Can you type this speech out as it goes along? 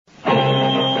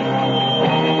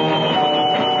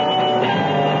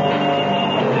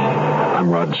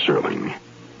Rod Serling.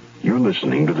 You're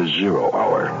listening to The Zero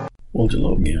Hour. Well,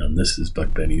 hello again. This is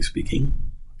Buck Benny speaking.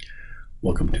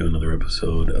 Welcome to another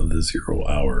episode of The Zero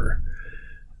Hour.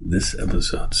 This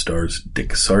episode stars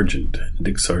Dick Sargent.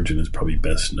 Dick Sargent is probably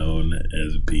best known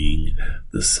as being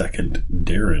the second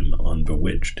Darren on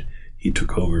Bewitched. He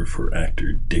took over for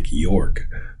actor Dick York,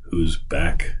 whose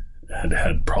back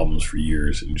had problems for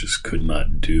years and just could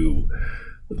not do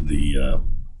the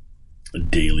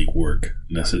daily work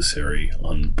necessary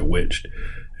on Bewitched.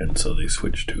 And so they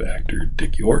switched to actor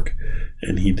Dick York,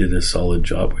 and he did a solid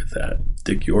job with that.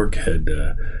 Dick York had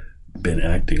been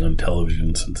acting on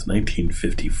television since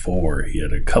 1954. He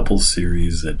had a couple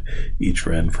series that each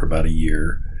ran for about a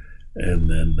year, and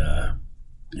then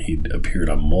he appeared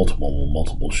on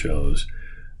multiple shows,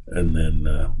 and then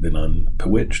been on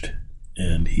Bewitched.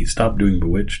 And he stopped doing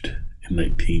Bewitched in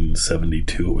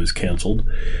 1972. It was canceled.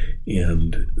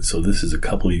 And so this is a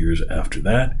couple of years after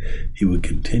that. He would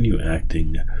continue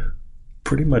acting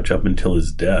pretty much up until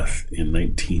his death in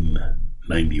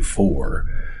 1994.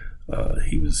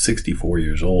 He was 64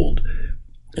 years old.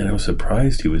 And I was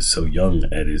surprised he was so young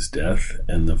at his death,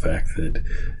 and the fact that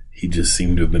he just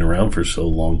seemed to have been around for so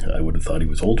long. I would have thought he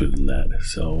was older than that.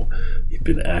 So he'd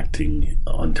been acting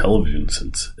on television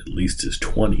since at least his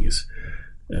 20s.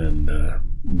 And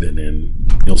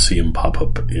you'll see him pop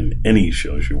up in any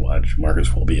shows you watch.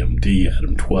 Marcus Welby MD,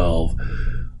 Adam 12,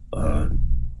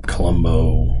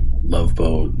 Columbo, Love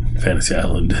Boat, Fantasy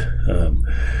Island,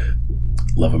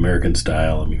 Love American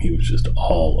Style. I mean, he was just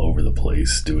all over the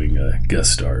place doing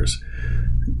guest stars.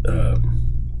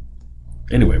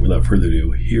 Anyway, without further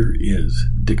ado, here is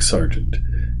Dick Sargent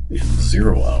in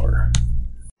Zero Hour.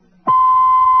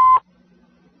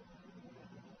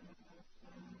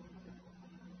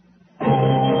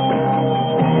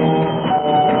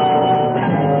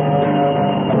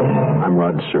 I'm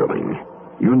Rod Serling.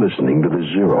 You're listening to The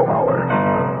Zero Hour.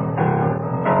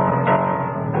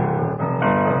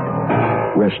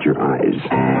 Rest your eyes.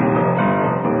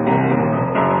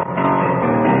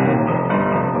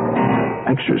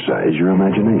 Exercise your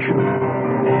imagination.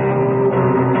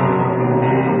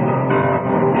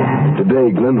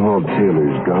 Today, Glenn Hall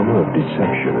Taylor's drama of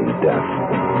deception and death.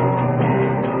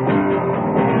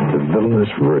 The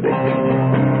Villainous Verdict.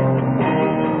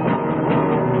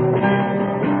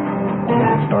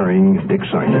 Starring Dick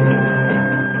Sargent.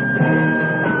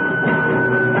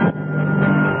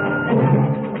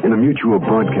 In a Mutual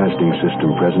Broadcasting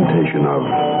System presentation of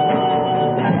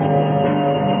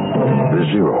The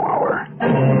Zero Hour.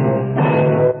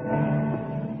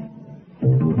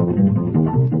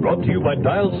 Brought to you by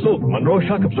Dial Soap, Monroe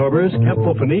Shock Absorbers,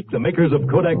 Campo Finique, the makers of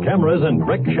Kodak cameras, and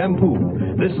Breck Shampoo.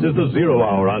 This is The Zero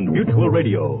Hour on Mutual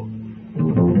Radio.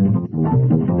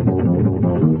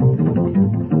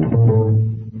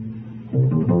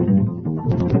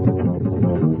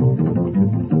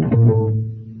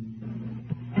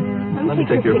 Let me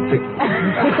take your picture.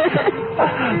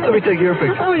 Let me take your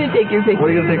picture. I'm going to take your picture. What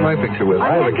are you going to take my picture with?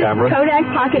 I have a camera. Kodak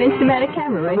Pocket Instamatic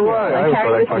camera right here. I have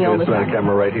a Kodak Pocket Instamatic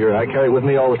camera right here. I carry it with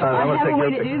me all the time. I have a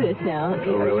way to do this now.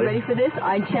 Oh, really? Are you ready for this?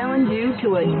 I challenge you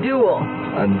to a duel.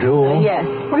 A duel? Yes.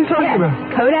 What are you talking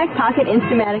about? Kodak Pocket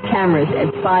Instamatic cameras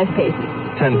at 5 paces.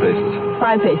 10 paces.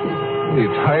 5 paces. Are you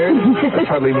tired?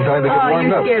 That's hardly even time to get warmed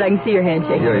you're up. scared. I can see your hand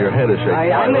shaking. Yeah, your head is shaking. All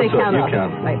right, I'm going to count You up.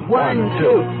 count. Right. 1,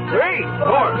 2,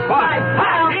 3, 4,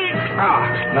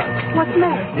 5. What's the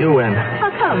matter? You win.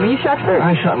 How come? You shot first.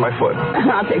 I shot my foot.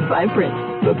 I'll take 5 prints.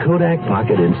 The Kodak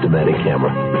Pocket Instamatic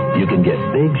camera. You can get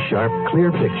big, sharp,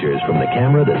 clear pictures from the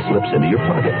camera that slips into your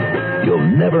pocket. You'll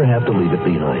never have to leave it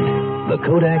behind. The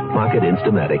Kodak Pocket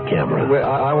Instamatic camera. Wait,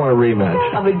 I want a rematch.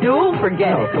 Of a duel?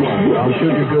 Forget it. Come on. I'll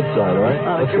shoot your good side, all right?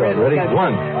 Let's go. Ready?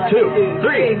 1, 2,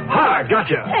 3. Ha!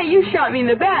 Gotcha! Hey, you shot me in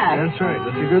the back. That's right.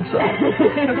 That's your good side.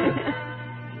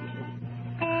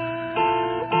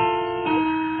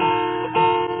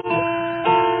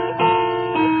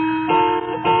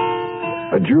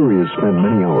 A jury has spent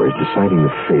many hours deciding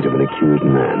the fate of an accused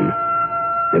man.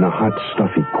 In a hot,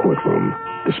 stuffy courtroom,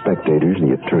 the spectators,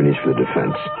 the attorneys for the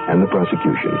defense, and the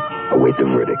prosecution await the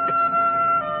verdict.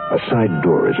 A side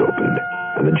door is opened,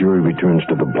 and the jury returns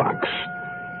to the box.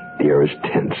 The air is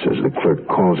tense as the clerk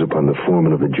calls upon the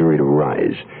foreman of the jury to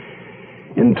rise.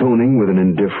 Intoning with an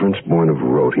indifference born of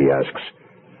rote, he asks,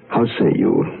 "How say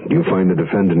you? Do you find the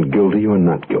defendant guilty or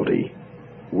not guilty?"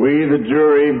 We, the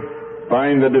jury,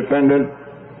 find the defendant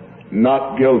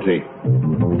not guilty.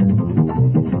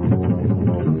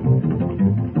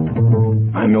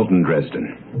 I'm Milton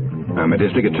Dresden. I'm a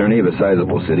district attorney of a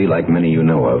sizable city like many you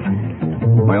know of.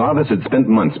 My office had spent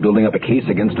months building up a case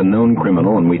against a known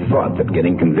criminal, and we thought that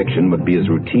getting conviction would be as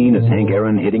routine as Hank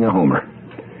Aaron hitting a homer.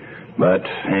 But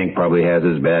Hank probably has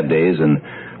his bad days, and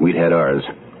we'd had ours.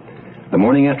 The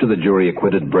morning after the jury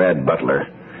acquitted Brad Butler,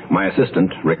 my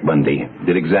assistant, Rick Bundy,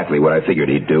 did exactly what I figured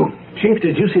he'd do. Chief,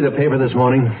 did you see the paper this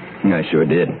morning? I sure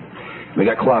did. We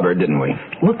got clobbered, didn't we?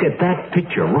 Look at that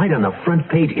picture right on the front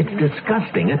page. It's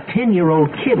disgusting. A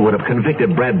 10-year-old kid would have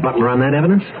convicted Brad Butler on that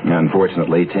evidence.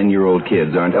 Unfortunately, 10-year-old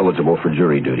kids aren't eligible for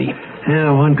jury duty.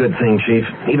 Yeah, one good thing, Chief.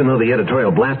 Even though the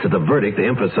editorial blasted the verdict, they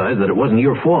emphasized that it wasn't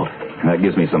your fault. That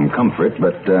gives me some comfort,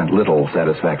 but little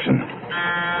satisfaction.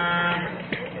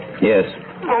 Yes?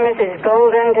 Mrs.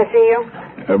 Golden to see you.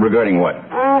 Regarding what?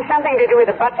 Something to do with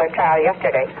the Butler trial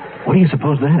yesterday. What do you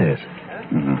suppose that is?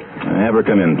 Have her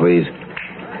come in, please.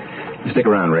 Stick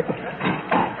around, Rick.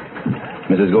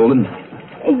 Mrs. Golden?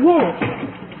 Yes.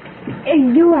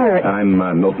 You are... I'm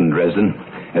Milton Dresden.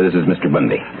 This is Mr.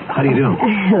 Bundy. How do you do?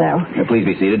 Hello. Please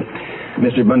be seated.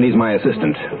 Mr. Bundy's my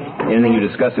assistant. Anything you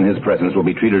discuss in his presence will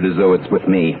be treated as though it's with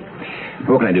me.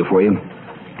 What can I do for you?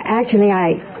 Actually,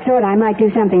 I thought I might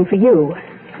do something for you.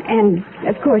 And,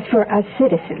 of course, for us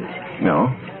citizens. No?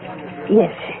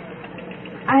 Yes.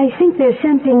 I think there's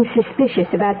something suspicious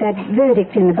about that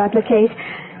verdict in the Butler case.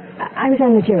 I was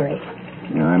on the jury.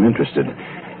 I'm interested.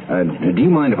 Do you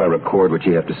mind if I record what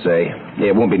you have to say?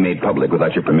 It won't be made public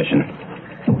without your permission.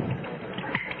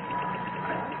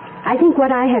 I think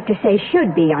what I have to say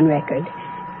should be on record.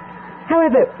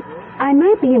 However, I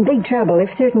might be in big trouble if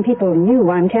certain people knew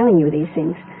I'm telling you these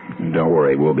things. Don't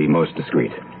worry, we'll be most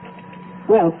discreet.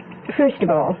 Well, first of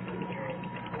all,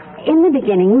 in the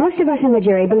beginning, most of us in the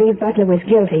jury believed Butler was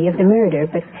guilty of the murder,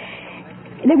 but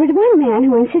there was one man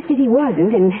who insisted he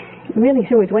wasn't and really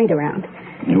threw his weight around.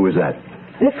 Who was that?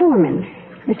 The foreman,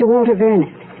 Mr. Walter Vernon.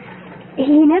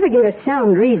 He never gave us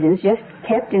sound reasons, just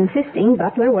kept insisting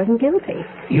Butler wasn't guilty.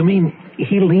 You mean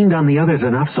he leaned on the others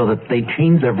enough so that they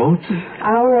changed their votes?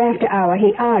 Hour after hour,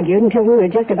 he argued until we were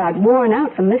just about worn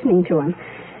out from listening to him.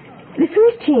 The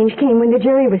first change came when the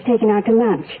jury was taken out to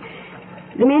lunch.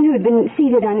 The men who had been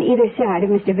seated on either side of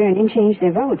Mr. Vernon changed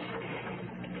their votes.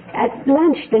 At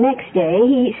lunch the next day,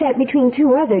 he sat between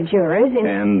two other jurors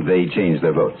And they changed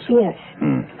their votes? Yes.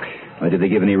 Did they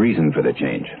give any reason for the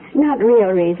change? Not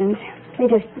real reasons. They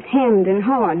just hemmed and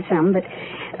hawed some, but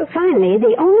finally,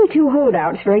 the only two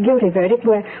holdouts for a guilty verdict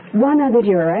were one other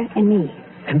juror and me.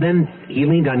 And then he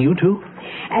leaned on you two?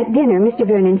 At dinner, Mr.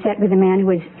 Vernon sat with a man who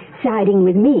was siding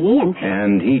with me, and...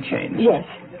 And he changed? Yes.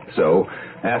 So,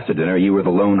 after dinner, you were the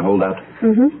lone holdout?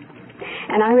 Mm-hmm.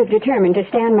 And I was determined to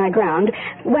stand my ground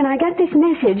when I got this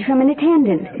message from an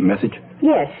attendant. Message?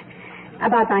 Yes,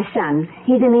 about my son.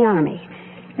 He's in the Army.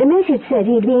 The message said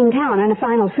he'd be in town on a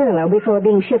final furlough before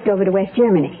being shipped over to West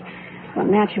Germany. Well,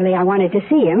 naturally, I wanted to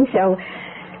see him, so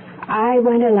I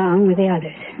went along with the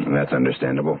others. That's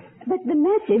understandable. But the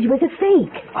message was a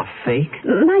fake. A fake?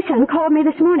 My son called me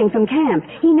this morning from camp.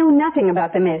 He knew nothing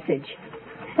about the message.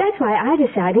 That's why I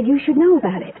decided you should know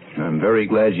about it. I'm very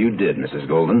glad you did, Mrs.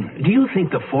 Golden. Do you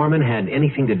think the foreman had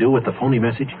anything to do with the phony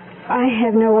message? I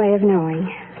have no way of knowing.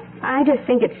 I just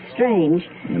think it's strange.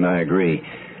 And I agree.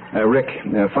 Rick,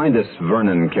 find this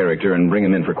Vernon character and bring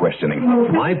him in for questioning.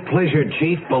 My pleasure,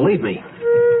 Chief. Believe me.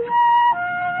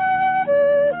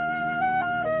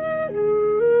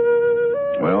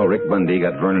 Well, Rick Bundy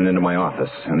got Vernon into my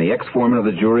office, and the ex-foreman of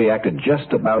the jury acted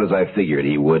just about as I figured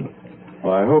he would.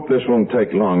 Well, I hope this won't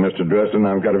take long, Mr. Dresden.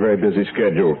 I've got a very busy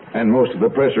schedule. And most of the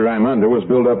pressure I'm under was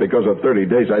built up because of 30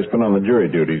 days I spent on the jury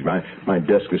duties. My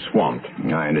desk is swamped.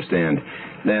 I understand.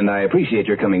 And I appreciate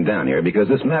your coming down here because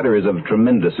this matter is of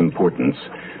tremendous importance.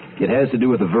 It has to do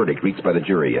with the verdict reached by the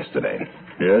jury yesterday.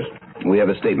 Yes? We have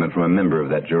a statement from a member of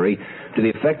that jury to the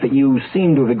effect that you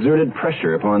seem to have exerted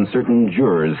pressure upon certain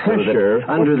jurors. Pressure? So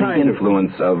that under the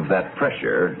influence of that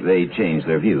pressure, they changed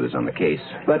their views on the case.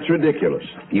 That's ridiculous.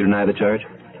 You deny the charge?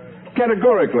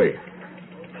 Categorically.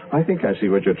 I think I see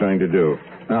what you're trying to do.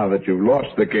 Now that you've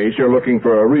lost the case, you're looking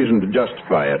for a reason to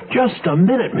justify it. Just a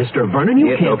minute, Mr. Vernon.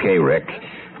 You It's can't... okay, Rick.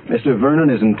 Mr. Vernon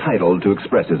is entitled to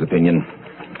express his opinion.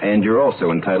 And you're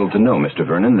also entitled to know, Mr.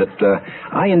 Vernon, that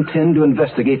I intend to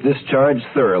investigate this charge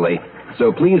thoroughly.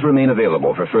 So please remain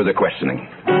available for further questioning.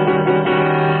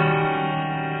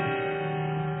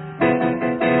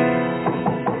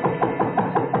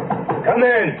 Come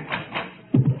in.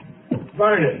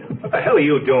 Vernon, what the hell are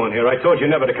you doing here? I told you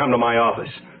never to come to my office.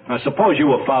 I suppose you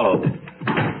were followed.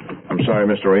 I'm sorry,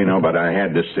 Mr. Reno, but I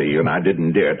had to see you, and I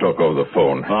didn't dare talk over the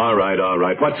phone. All right.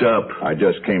 What's up? I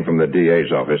just came from the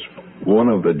DA's office. One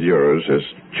of the jurors has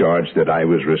charged that I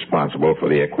was responsible for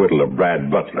the acquittal of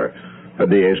Brad Butler. The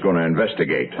DA's going to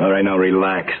investigate. All right, now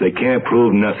relax. They can't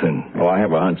prove nothing. Oh, I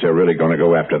have a hunch they're really going to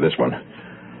go after this one.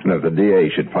 And if the DA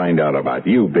should find out about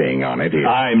you being on it,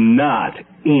 I'm not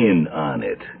in on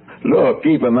it. Look,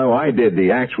 even though I did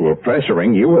the actual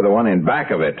pressuring, you were the one in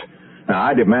back of it. Now,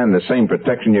 I demand the same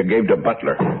protection you gave to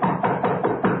Butler.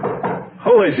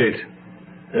 Who is it?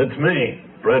 It's me,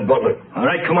 Brad Butler. All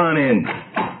right, come on in.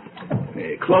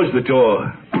 Close the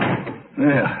door.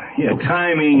 Yeah,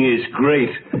 timing is great.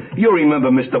 You remember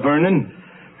Mr. Vernon?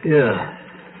 Yeah.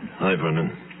 Hi,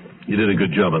 Vernon. You did a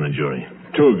good job on the jury.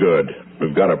 Too good.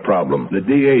 We've got a problem. The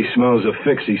DA smells a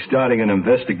fix. He's starting an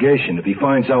investigation. If he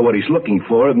finds out what he's looking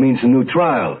for, it means a new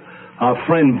trial. Our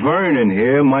friend Vernon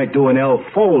here might do an El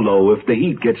Foldo if the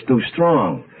heat gets too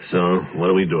strong. So, what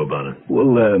do we do about it?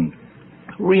 Well,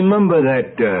 remember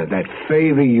that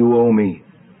favor you owe me?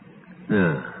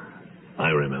 Yeah, I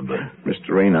remember. Mr.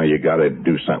 Reno, you got to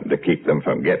do something to keep them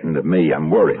from getting to me.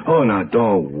 I'm worried. Oh, now,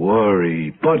 don't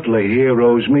worry. Butler here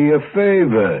owes me a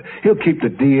favor. He'll keep the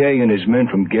DA and his men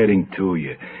from getting to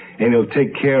you. And he'll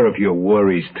take care of your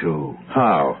worries, too.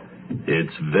 How?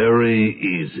 It's very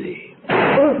easy.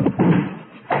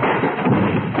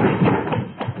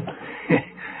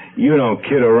 You don't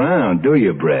kid around, do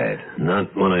you, Brad?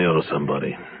 Not when I owe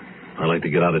somebody. I like to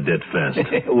get out of debt fast.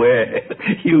 Well,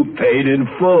 you paid in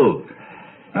full.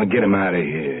 Now get him out of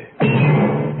here.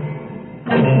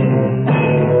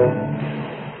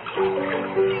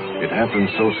 It happens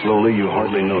so slowly you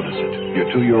hardly notice it. Your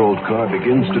 2-year-old car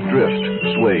begins to drift,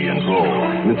 sway, and roll.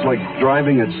 And it's like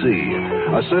driving at sea.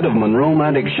 A set of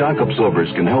Monroe-Matic shock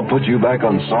absorbers can help put you back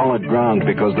on solid ground,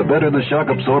 because the better the shock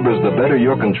absorbers, the better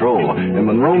your control. And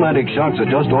Monroe-Matic shocks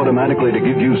adjust automatically to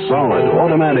give you solid,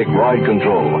 automatic ride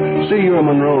control. See your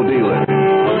Monroe dealer.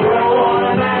 Monroe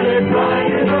Automatic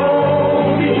Ride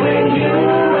Control between you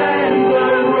and the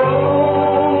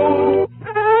road.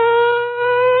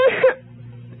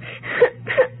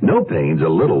 No pain's a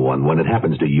little one when it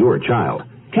happens to your child.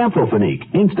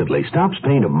 Campho-Phenique instantly stops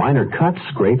pain of minor cuts,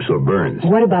 scrapes, or burns.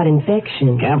 What about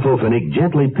infection? Campho-Phenique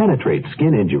gently penetrates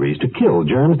skin injuries to kill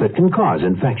germs that can cause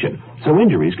infection, so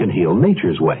injuries can heal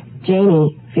nature's way.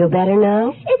 Janie, feel better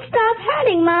now? It stopped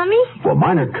hurting, Mommy. For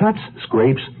minor cuts,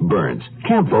 scrapes, burns,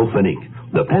 Campho-Phenique,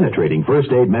 the penetrating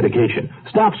first aid medication,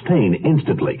 stops pain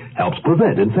instantly, helps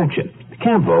prevent infection.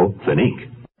 Campho-Phenique.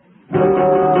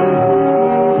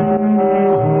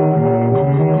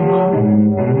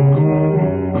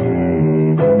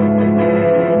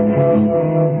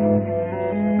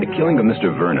 The killing of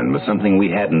Mr. Vernon was something we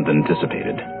hadn't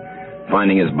anticipated.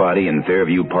 Finding his body in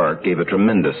Fairview Park gave a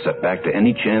tremendous setback to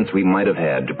any chance we might have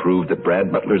had to prove that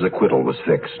Brad Butler's acquittal was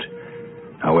fixed.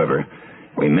 However,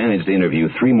 we managed to interview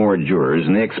 3 more jurors,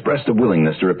 and they expressed a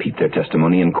willingness to repeat their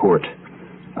testimony in court.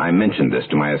 I mentioned this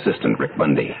to my assistant, Rick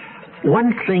Bundy.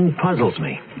 One thing puzzles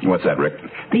me. What's that, Rick?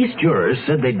 These jurors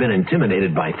said they'd been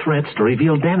intimidated by threats to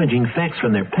reveal damaging facts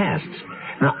from their pasts.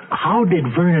 Now, how did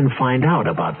Vernon find out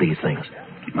about these things?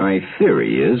 My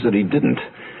theory is that he didn't.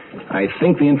 I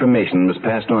think the information was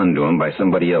passed on to him by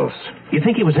somebody else. You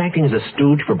think he was acting as a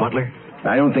stooge for Butler?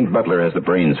 I don't think Butler has the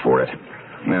brains for it.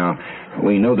 Now,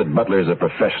 we know that Butler's a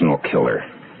professional killer.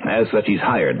 As such, he's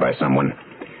hired by someone.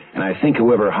 And I think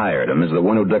whoever hired him is the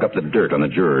one who dug up the dirt on the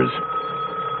jurors.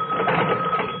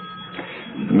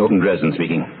 Milton Dresden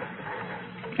speaking.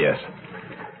 Yes.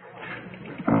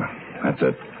 Oh, that's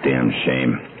a damn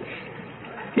shame.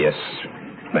 Yes,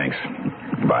 thanks.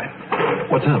 Bye.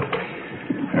 What's up?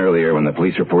 Earlier, when the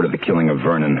police reported the killing of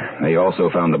Vernon, they also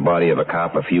found the body of a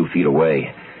cop a few feet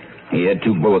away. He had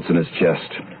 2 bullets in his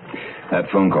chest. That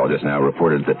phone call just now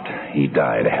reported that he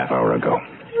died a half hour ago.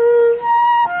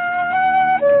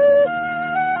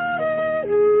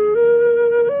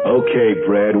 Okay,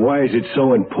 Brad, why is it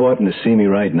so important to see me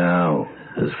right now?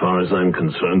 As far as I'm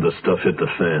concerned, the stuff hit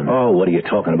the fan. Oh, what are you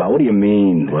talking about? What do you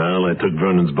mean? Well, I took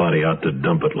Vernon's body out to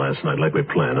dump it last night like we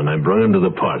planned, and I brought him to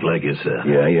the park like you said.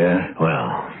 Yeah?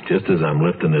 Well, just as I'm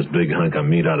lifting this big hunk of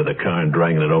meat out of the car and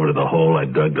dragging it over to the hole I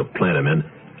dug to plant him in,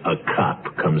 a cop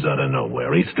comes out of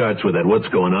nowhere. He starts with that "what's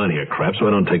going on here" crap, so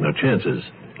I don't take no chances.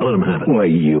 I let him have it. Why,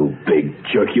 you big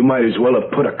jerk, you might as well have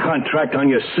put a contract on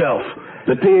yourself.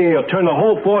 The DA will turn the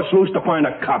whole force loose to find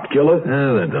a cop killer.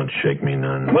 That don't shake me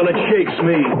none. Well, it shakes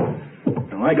me.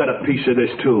 Now, I got a piece of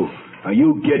this, too. Now,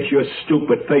 you get your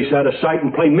stupid face out of sight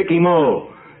and play Mickey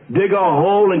Mo. Dig a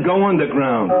hole and go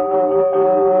underground.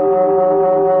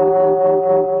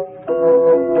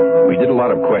 We did a lot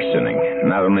of questioning,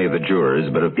 not only of the jurors,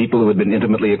 but of people who had been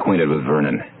intimately acquainted with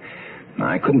Vernon. Now,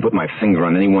 I couldn't put my finger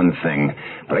on any one thing,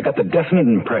 but I got the definite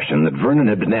impression that Vernon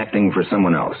had been acting for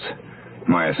someone else.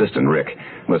 My assistant, Rick,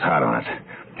 was hot on it.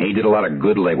 He did a lot of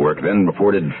good legwork, then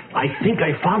reported... I think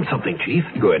I found something, Chief.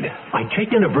 Good. I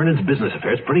checked into Vernon's business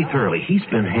affairs pretty thoroughly. He's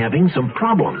been having some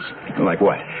problems. Like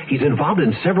what? He's involved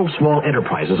in several small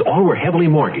enterprises. All were heavily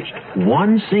mortgaged.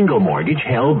 One single mortgage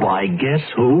held by, guess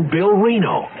who? Bill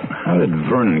Reno. How did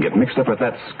Vernon get mixed up with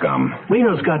that scum?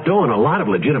 Reno's got dough in a lot of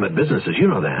legitimate businesses. You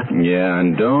know that. Yeah,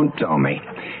 and don't tell me.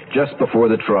 Just before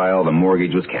the trial, the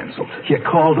mortgage was canceled. You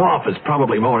called off is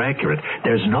probably more accurate.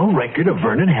 There's no record of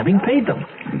Vernon having paid them.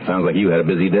 It sounds like you had a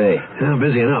busy day. Yeah,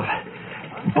 busy enough.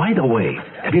 By the way,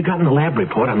 have you gotten the lab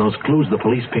report on those clues the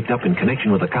police picked up in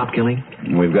connection with the cop killing?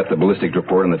 We've got the ballistic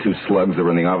report on the 2 slugs that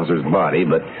were in the officer's body,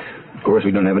 but of course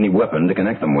we don't have any weapon to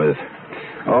connect them with.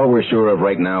 All we're sure of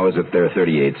right now is that they're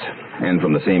 .38s, and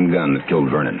from the same gun that killed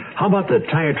Vernon. How about the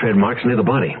tire tread marks near the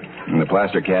body? And the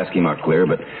plaster cast came out clear,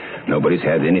 but nobody's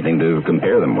had anything to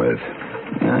compare them with.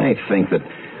 I think that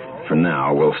for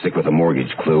now we'll stick with the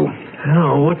mortgage clue.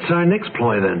 Oh, what's our next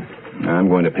ploy then? I'm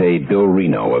going to pay Bill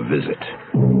Reno a visit.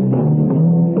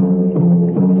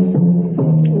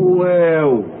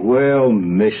 Well,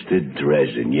 Mr.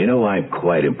 Dresden, you know I'm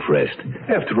quite impressed.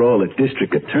 After all, a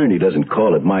district attorney doesn't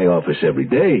call at my office every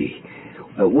day.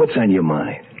 What's on your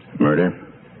mind? Murder.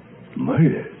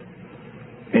 Murder?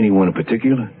 Anyone in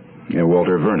particular? Yeah,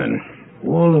 Walter Vernon.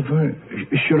 Walter Vernon?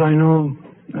 Should I know him?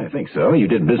 I think so. You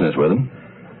did business with him.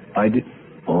 I did?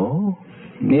 Oh?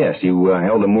 Yes, you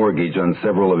held a mortgage on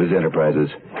several of his enterprises.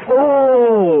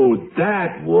 Oh,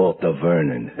 that Walter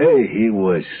Vernon. Hey, he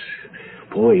was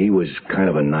kind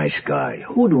of a nice guy.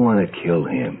 Who'd want to kill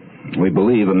him? We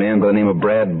believe a man by the name of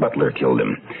Brad Butler killed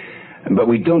him. But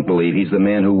we don't believe he's the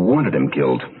man who wanted him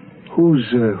killed. Who's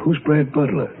Brad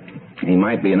Butler? He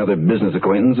might be another business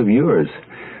acquaintance of yours.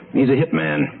 He's a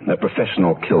hitman, a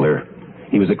professional killer.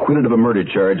 He was acquitted of a murder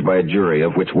charge by a jury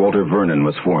of which Walter Vernon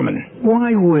was foreman.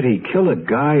 Why would he kill a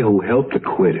guy who helped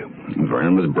acquit him?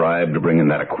 Vernon was bribed to bring in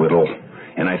that acquittal.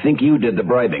 And I think you did the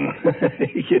bribing.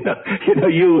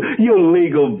 you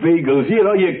legal beagles,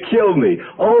 you kill me.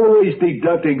 Always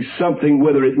deducting something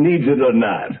whether it needs it or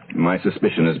not. My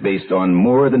suspicion is based on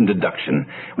more than deduction.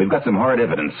 We've got some hard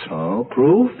evidence. Oh,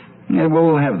 proof? Yeah,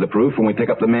 we'll have the proof when we pick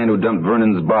up the man who dumped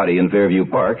Vernon's body in Fairview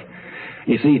Park.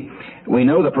 You see, we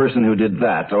know the person who did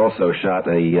that also shot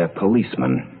a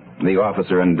policeman. The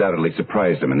officer undoubtedly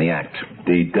surprised him in the act.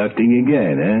 Deducting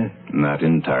again, eh? Not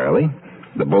entirely.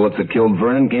 The bullets that killed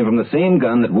Vernon came from the same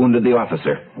gun that wounded the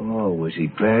officer. Oh, was he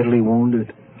badly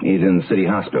wounded? He's in City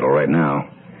Hospital right now.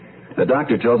 The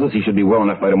doctor tells us he should be well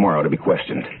enough by tomorrow to be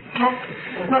questioned.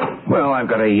 Well, I've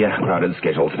got a crowded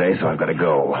schedule today, so I've got to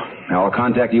go. I'll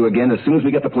contact you again as soon as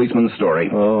we get the policeman's story.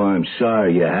 Oh, I'm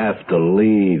sorry you have to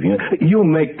leave. You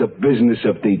make the business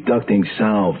of deducting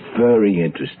sound very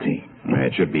interesting.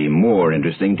 It should be more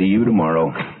interesting to you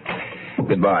tomorrow.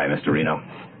 Goodbye, Mr. Reno.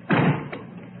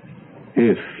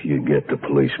 If you get the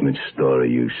policeman's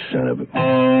story, you son of a...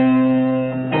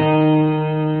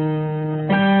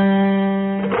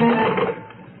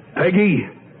 Peggy,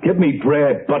 get me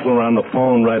Brad Butler on the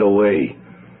phone right away.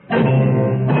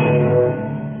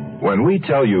 When we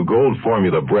tell you Gold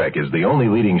Formula Breck is the only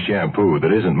leading shampoo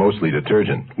that isn't mostly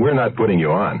detergent, we're not putting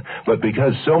you on. But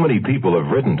because so many people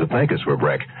have written to thank us for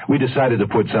Breck, we decided to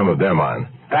put some of them on.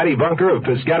 Patty Bunker of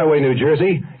Piscataway, New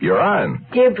Jersey, you're on.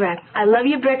 Dear Breck, I love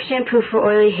your Breck shampoo for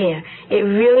oily hair. It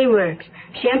really works.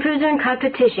 Shampoos are in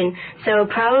competition, so it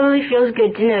probably feels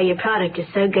good to know your product is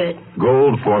so good.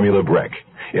 Gold Formula Breck.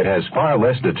 It has far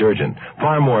less detergent,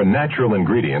 far more natural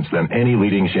ingredients than any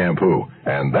leading shampoo.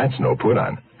 And that's no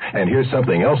put-on. And here's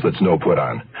something else that's no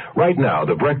put-on. Right now,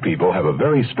 the Breck people have a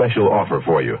very special offer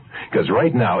for you. Because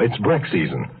right now, it's Breck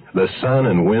season. The sun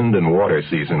and wind and water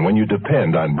season when you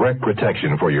depend on Breck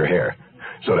protection for your hair.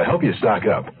 So to help you stock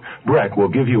up, Breck will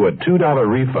give you a $2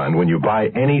 refund when you buy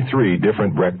any 3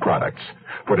 different Breck products.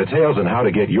 For details on how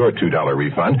to get your $2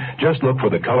 refund, just look for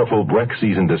the colorful Breck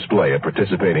season display at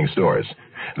participating stores.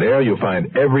 There you'll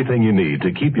find everything you need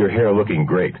to keep your hair looking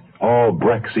great, all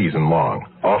Breck season long.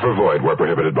 Offer void where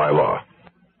prohibited by law.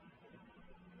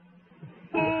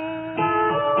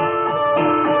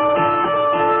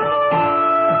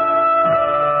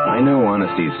 I know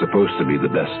honesty is supposed to be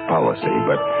the best policy,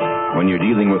 but when you're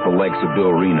dealing with the likes of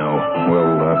Bill Reno,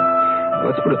 well,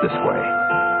 let's put it this way.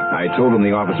 I told him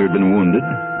the officer had been wounded,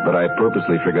 but I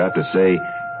purposely forgot to say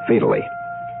fatally.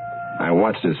 I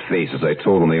watched his face as I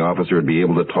told him the officer would be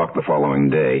able to talk the following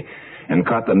day, and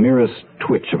caught the merest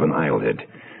twitch of an eyelid.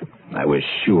 I was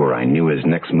sure I knew his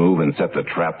next move and set the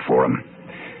trap for him.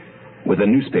 With a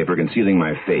newspaper concealing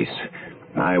my face,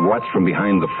 I watched from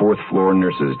behind the 4th floor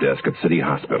nurse's desk at City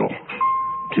Hospital.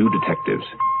 2 detectives,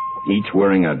 each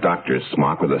wearing a doctor's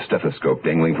smock with a stethoscope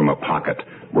dangling from a pocket,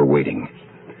 were waiting.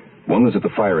 One was at the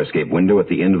fire escape window at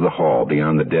the end of the hall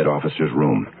beyond the dead officer's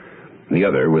room. The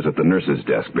other was at the nurse's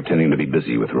desk, pretending to be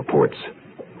busy with reports.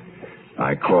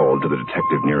 I called to the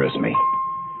detective nearest me.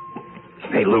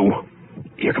 Hey, Lou.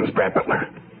 Here comes Brad Butler.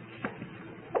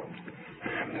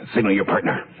 Signal your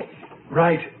partner.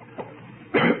 Right.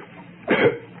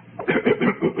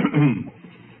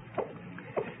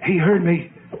 He heard me.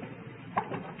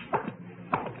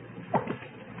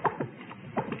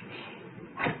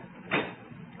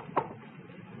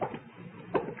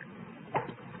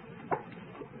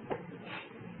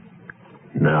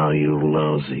 Now, you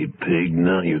lousy pig,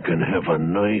 now you can have a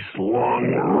nice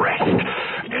long rest.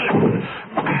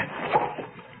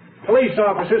 Police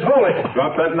officers, hold it.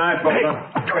 Drop that knife, Butler.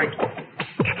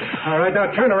 All right,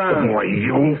 now turn around. Why,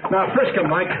 you... Now frisk him,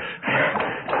 Mike.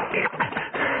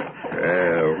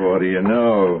 What do you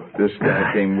know? This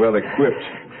guy came well equipped.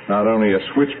 Not only a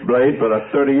switchblade, but a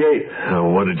 38.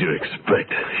 What did you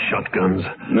expect? Shotguns?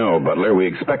 No, Butler, we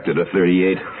expected a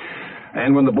 38.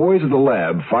 And when the boys at the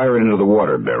lab fire it into the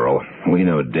water barrel, we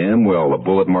know damn well the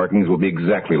bullet markings will be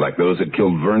exactly like those that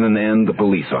killed Vernon and the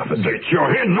police officer. Get your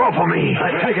hands off of me!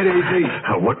 Take it easy.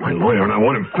 I want my lawyer, and I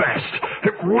want him fast.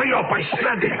 Lay off, I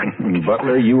said.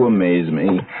 Butler, you amaze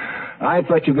me. I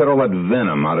thought you got all that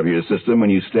venom out of your system when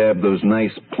you stabbed those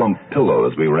nice plump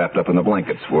pillows we wrapped up in the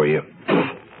blankets for you.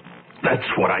 That's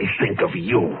what I think of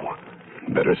you.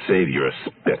 Better save your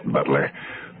spit, Butler.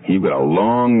 You've got a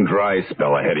long, dry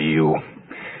spell ahead of you.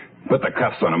 Put the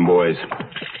cuffs on him, boys.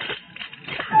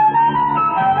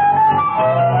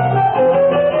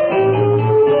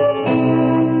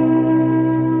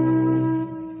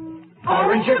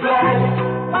 Aren't you glad?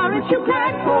 Aren't you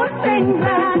glad for things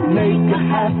that make a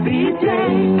happy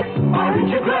day? Aren't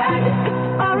you glad?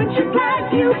 Aren't you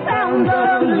glad you found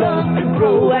the love to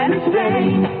grow and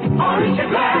stay? Aren't you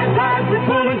glad that we're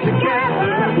pulling together?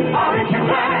 Aren't you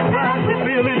glad that we're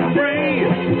feeling free?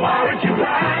 Aren't you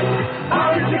glad?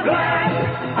 Aren't you glad?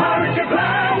 Aren't you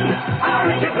glad?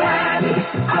 Aren't you glad?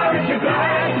 Aren't you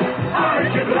glad?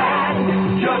 Aren't you glad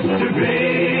just to be?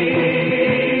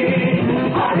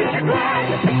 Aren't you glad?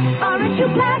 Aren't you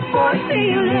glad for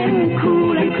feeling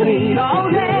cool and clean all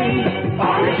day?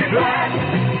 Aren't you glad?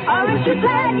 Aren't you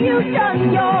glad you've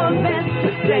done your best to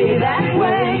stay that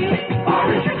way?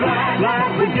 Aren't you glad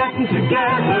that we're getting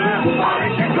together?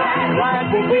 Aren't you glad that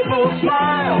when people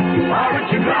smile?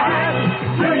 Aren't you glad?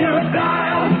 Do you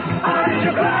dial? Aren't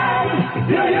you glad?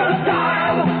 Do you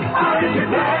dial? Aren't you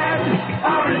glad?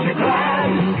 Aren't you glad?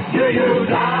 Do you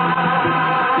dial?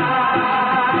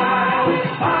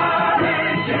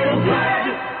 Aren't you glad?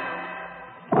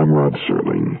 I'm Rod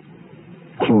Serling.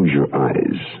 Close your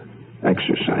eyes,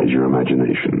 exercise your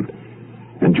imagination,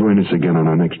 and join us again on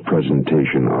our next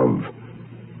presentation of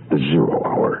The Zero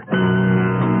Hour.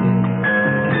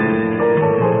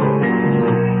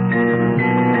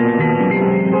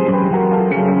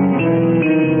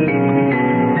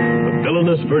 The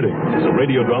Villainous Verdict is a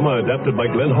radio drama adapted by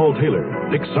Glenn Hall Taylor.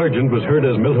 Dick Sargent was heard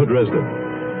as Milho Dresden.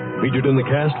 Featured in the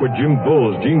cast were Jim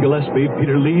Bowles, Gene Gillespie,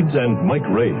 Peter Leeds, and Mike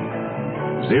Ray.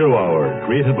 Zero Hour,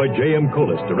 created by J.M.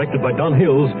 Collis, directed by Don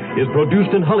Hills, is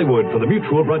produced in Hollywood for the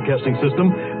Mutual Broadcasting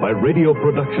System by Radio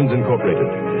Productions Incorporated.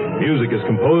 Music is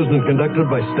composed and conducted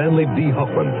by Stanley D.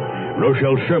 Hoffman.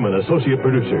 Rochelle Sherman, associate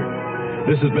producer.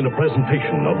 This has been a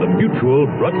presentation of the Mutual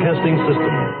Broadcasting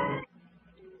System.